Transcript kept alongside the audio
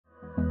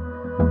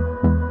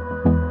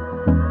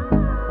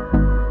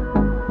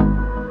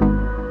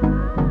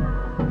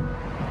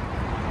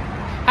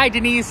Hi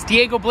Denise,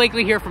 Diego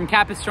Blakely here from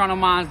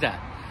Capomazda.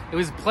 It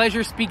was a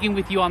pleasure speaking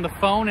with you on the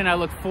phone and I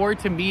look forward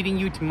to meeting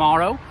you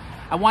tomorrow.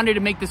 I wanted to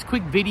make this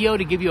quick video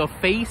to give you a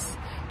face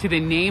to the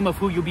name of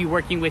who you'll be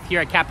working with here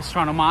at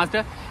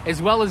Capomazda,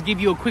 as well as give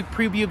you a quick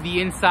preview of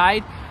the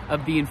inside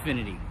of the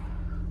Infiniti.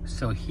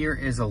 So here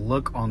is a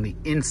look on the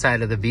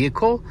inside of the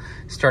vehicle,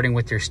 starting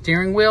with your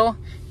steering wheel.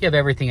 You have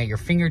everything at your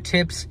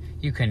fingertips.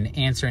 You can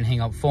answer and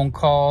hang up phone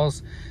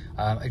calls,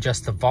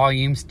 adjust the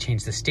volumes,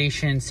 change the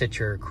station, set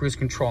your cruise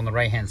control on the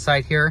right-hand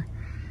side here.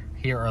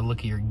 Here are a look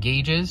at your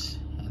gauges,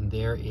 and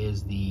there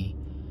is the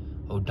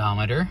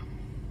odometer.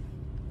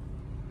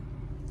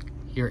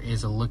 Here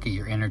is a look at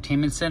your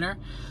entertainment center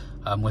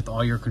with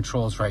all your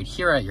controls right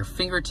here at your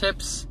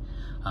fingertips.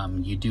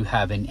 You do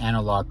have an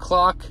analog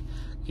clock.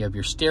 You have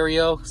your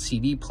stereo,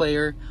 CD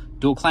player,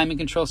 dual climate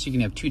control, so you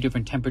can have two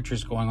different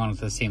temperatures going on at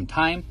the same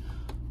time.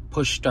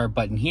 Push start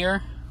button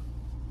here.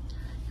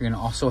 You're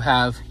gonna also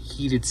have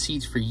heated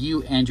seats for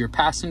you and your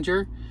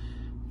passenger,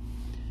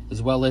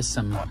 as well as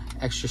some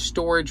extra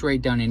storage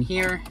right down in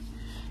here.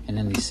 And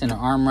then the center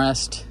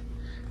armrest,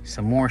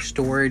 some more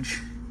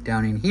storage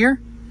down in here.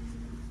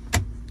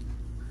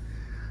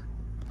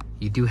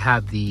 You do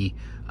have the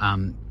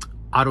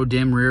auto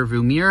dim rear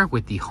view mirror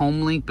with the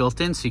home link built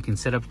in, so you can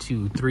set up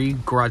to 3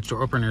 garage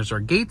door openers or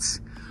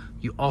gates.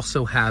 You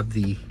also have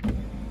the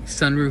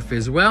sunroof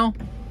as well.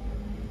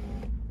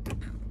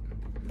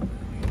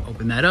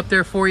 Open that up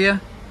there for you.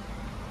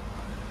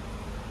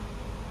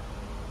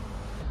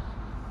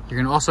 You're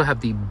gonna also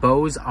have the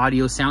Bose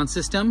audio sound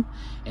system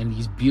and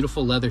these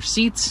beautiful leather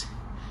seats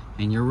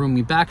and your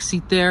roomy back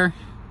seat there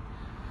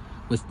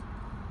with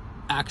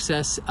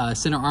access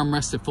center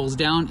armrest that folds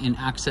down and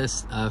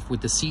access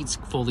with the seats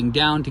folding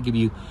down to give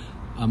you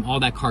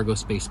all that cargo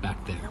space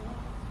back there.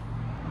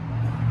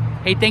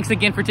 Hey, thanks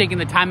again for taking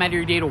the time out of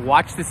your day to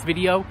watch this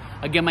video.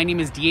 Again, my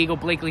name is Diego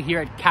Blakely here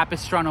at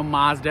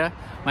Capomazda.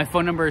 My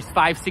phone number is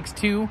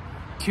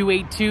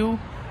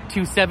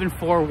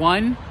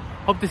 562-282-2741.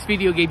 Hope this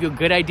video gave you a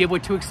good idea of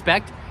what to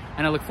expect,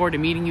 and I look forward to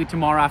meeting you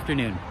tomorrow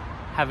afternoon.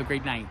 Have a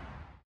great night.